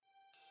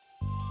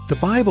The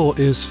Bible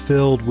is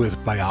filled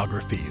with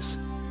biographies.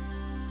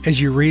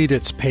 As you read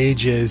its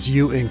pages,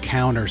 you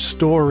encounter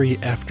story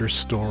after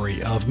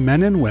story of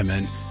men and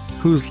women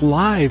whose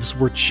lives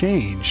were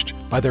changed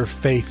by their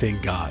faith in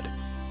God.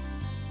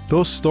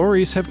 Those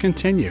stories have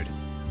continued.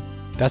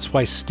 That's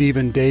why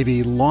Stephen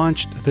Davey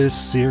launched this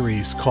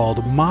series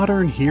called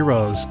Modern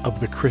Heroes of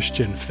the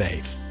Christian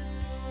Faith.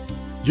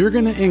 You're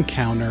going to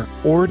encounter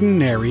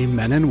ordinary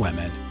men and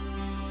women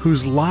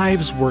whose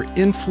lives were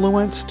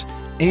influenced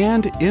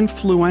and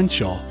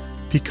influential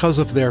because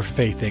of their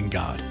faith in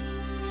God.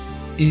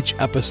 Each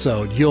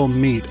episode, you'll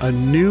meet a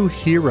new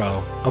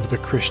hero of the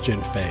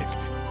Christian faith.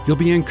 You'll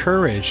be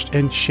encouraged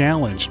and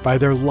challenged by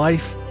their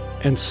life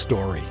and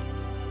story.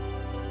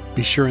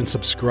 Be sure and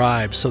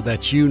subscribe so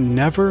that you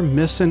never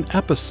miss an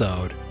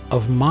episode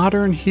of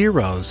Modern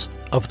Heroes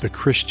of the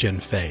Christian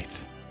Faith.